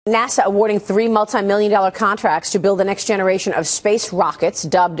NASA awarding 3 multi-million-dollar contracts to build the next generation of space rockets,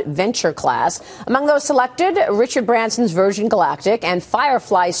 dubbed Venture Class. Among those selected, Richard Branson's Virgin Galactic and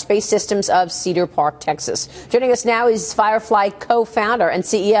Firefly Space Systems of Cedar Park, Texas. Joining us now is Firefly co-founder and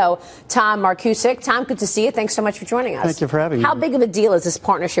CEO Tom Markusic. Tom, good to see you. Thanks so much for joining us. Thank you for having me. How big of a deal is this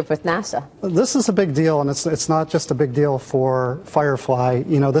partnership with NASA? This is a big deal, and it's not just a big deal for Firefly.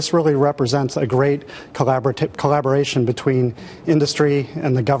 You know, this really represents a great collaboration between industry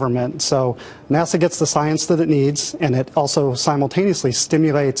and the government. So NASA gets the science that it needs, and it also simultaneously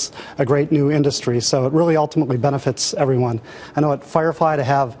stimulates a great new industry. So it really ultimately benefits everyone. I know at Firefly to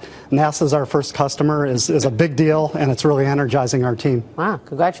have NASA as our first customer is a big deal, and it's really energizing our team. Wow,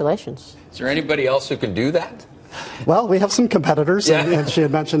 congratulations. Is there anybody else who can do that? Well, we have some competitors, yeah. and she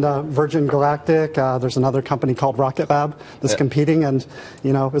had mentioned Virgin Galactic. There's another company called Rocket Lab that's competing, and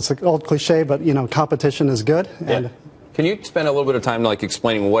you know, it's an old cliche, but you know, competition is good. And can you spend a little bit of time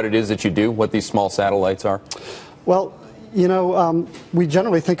explaining what it is that you do, what these small satellites are? Well, you know, we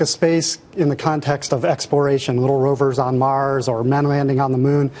generally think of space in the context of exploration, little rovers on Mars or men landing on the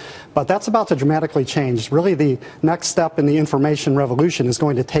moon, but that's about to dramatically change. Really, the next step in the information revolution is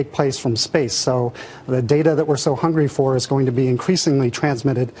going to take place from space. So the data that we're so hungry for is going to be increasingly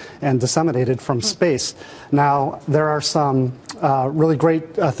transmitted and disseminated from space. Now, there are some really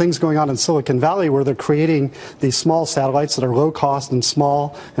great things going on in Silicon Valley where they're creating these small satellites that are low cost and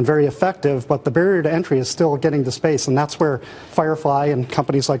small and very effective, but the barrier to entry is still getting to space, and that's where Firefly and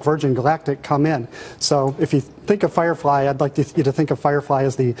companies like Virgin Galactic come in. So if you think of Firefly, I'd like you to think of Firefly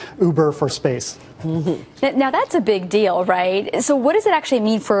as the Uber for space. Mm-hmm. Now that's a big deal, right? So what does it actually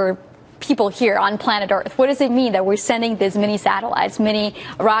mean for people here on planet Earth? What does it mean that we're sending these mini satellites, mini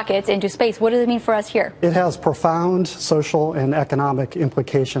rockets into space? What does it mean for us here? It has profound social and economic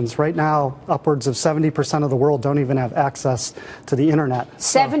implications. Right now, upwards of 70% of the world don't even have access to the internet.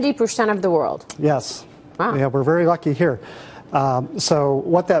 70% of the world? Yes. Wow. Yeah, we're very lucky here. So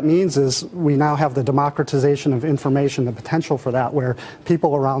what that means is we now have the democratization of information, the potential for that, where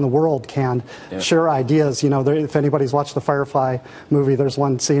people around the world can share ideas. You know, if anybody's watched the Firefly movie, there's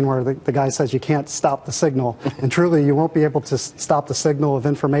one scene where the guy says you can't stop the signal. And truly, you won't be able to stop the signal of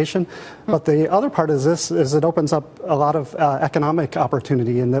information. But the other part is this, is it opens up a lot of economic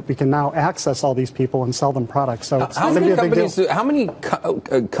opportunity in that we can now access all these people and sell them products. So it's going to be a big deal. How many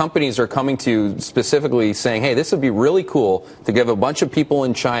companies are coming to you specifically saying, hey, this would be really cool to give a bunch of people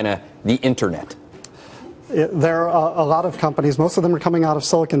in China the internet? There are a lot of companies. Most of them are coming out of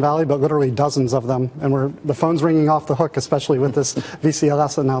Silicon Valley, but literally dozens of them. And the phone's ringing off the hook, especially with this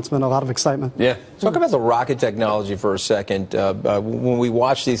VCLS announcement. A lot of excitement. Yeah. Talk about the rocket technology for a second. When we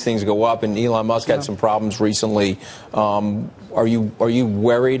watch these things go up, and Elon Musk had some problems recently, are you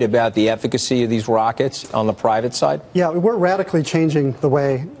worried about the efficacy of these rockets on the private side? Yeah, we're radically changing the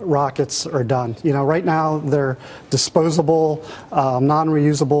way rockets are done. You know, right now they're disposable,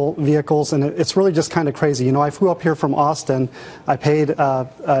 non-reusable vehicles, and it's really just kind of crazy. You know, I flew up here from Austin. I paid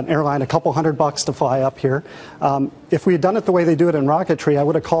an airline a couple $100 to fly up here. If we had done it the way they do it in rocketry, I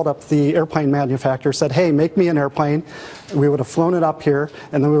would have called up the airplane manufacturer, said, hey, make me an airplane. We would have flown it up here,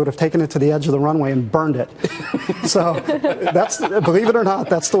 and then we would have taken it to the edge of the runway and burned it. So believe it or not,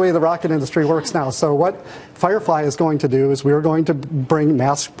 that's the way the rocket industry works now. So what Firefly is going to do is we're going to bring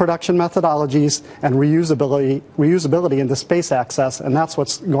mass production methodologies and reusability into space access, and that's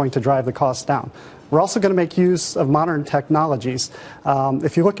what's going to drive the cost down. We're also going to make use of modern technologies.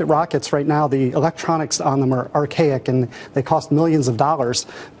 If you look at rockets right now, the electronics on them are archaic and they cost millions of dollars.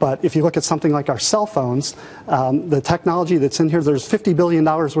 But if you look at something like our cell phones, the technology that's in here, there's $50 billion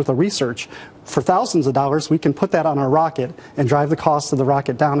worth of research. For thousands of dollars, we can put that on our rocket and drive the cost of the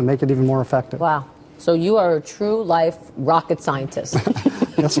rocket down and make it even more effective. Wow. So you are a true life rocket scientist.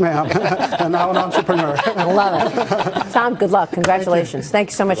 Yes, ma'am. And now an entrepreneur. I love it. Tom, good luck. Congratulations.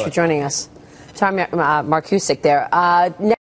 Thank you so much for joining us. Tom Markusic there.